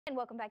And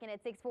welcome back in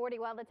at 6:40.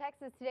 While the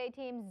Texas Today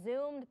team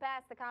zoomed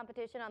past the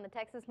competition on the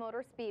Texas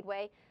Motor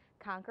Speedway,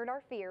 conquered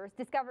our fears,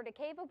 discovered a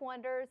cave of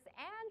wonders,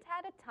 and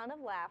had a ton of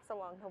laughs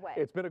along the way.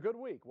 It's been a good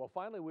week. Well,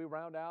 finally, we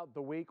round out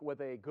the week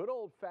with a good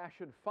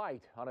old-fashioned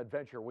fight on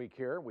Adventure Week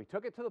here. We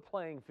took it to the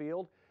playing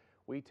field.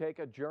 We take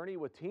a journey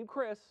with Team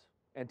Chris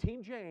and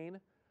Team Jane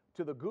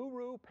to the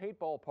Guru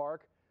Paintball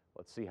Park.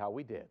 Let's see how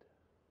we did.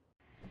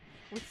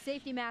 With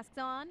safety masks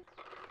on,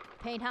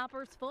 paint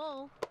hoppers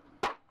full,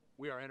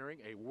 We are entering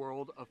a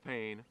world of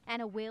pain.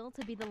 and a will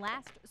to be the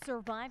last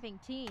surviving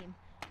team,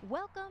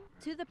 welcome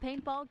to the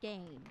paintball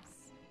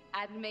games.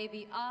 And may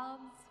the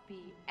odds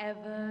be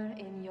ever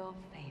in your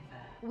favor.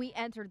 We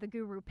entered the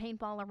Guru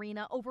Paintball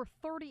Arena, over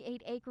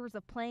 38 acres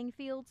of playing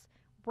fields,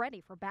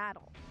 ready for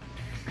battle.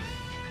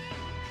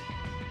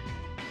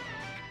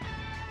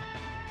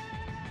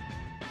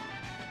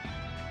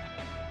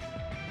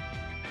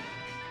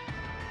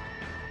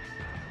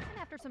 And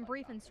after some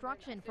brief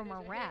instruction from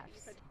our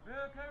refs,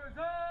 Cameras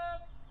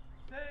up!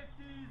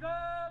 Safety's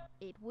up!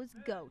 it was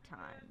go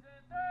time.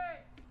 3,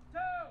 2,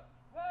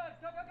 1,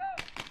 go, go,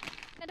 go!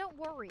 Now don't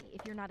worry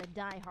if you're not a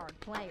die-hard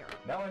player.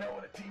 Now I know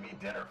what a TV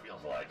dinner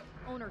feels like.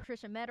 Owner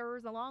Trisha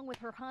Metters, along with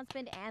her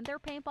husband and their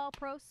paintball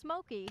pro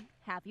Smokey,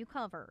 have you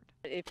covered.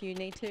 If you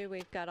need to,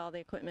 we've got all the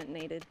equipment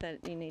needed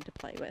that you need to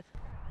play with.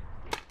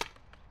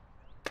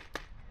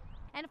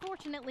 And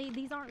fortunately,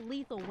 these aren't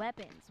lethal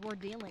weapons we're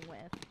dealing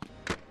with.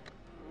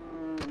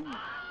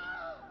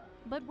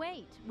 But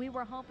wait, we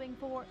were hoping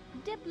for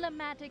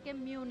diplomatic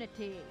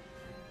immunity.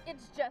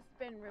 It's just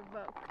been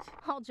revoked.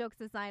 All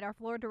jokes aside, our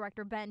floor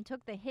director Ben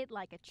took the hit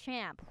like a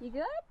champ. You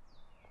good?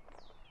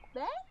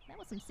 Ben? That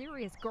was some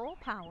serious girl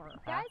power.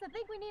 Guys, I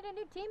think we need a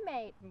new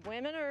teammate.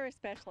 Women are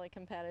especially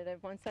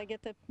competitive. Once they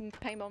get the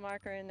paintball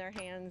marker in their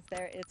hands,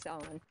 it's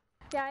on.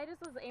 Yeah, I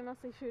just was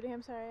aimlessly shooting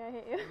him. Sorry, I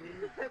hit you.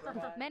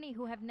 Many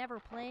who have never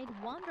played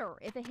wonder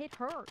if a hit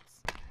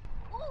hurts.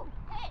 Ooh,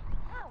 hey,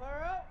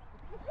 ow.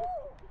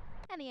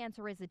 And the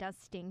answer is it does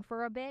sting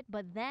for a bit,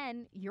 but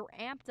then you're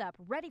amped up,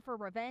 ready for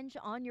revenge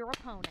on your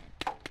opponent.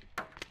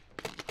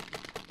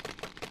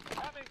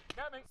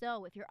 Coming!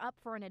 So if you're up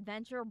for an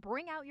adventure,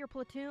 bring out your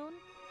platoon.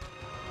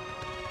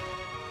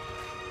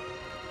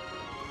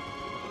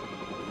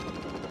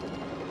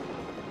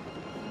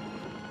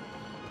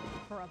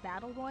 For a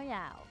battle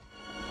royale.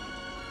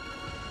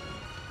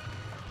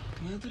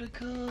 Come out to the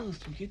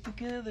coast, we get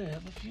together,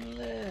 have a few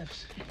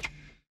laughs.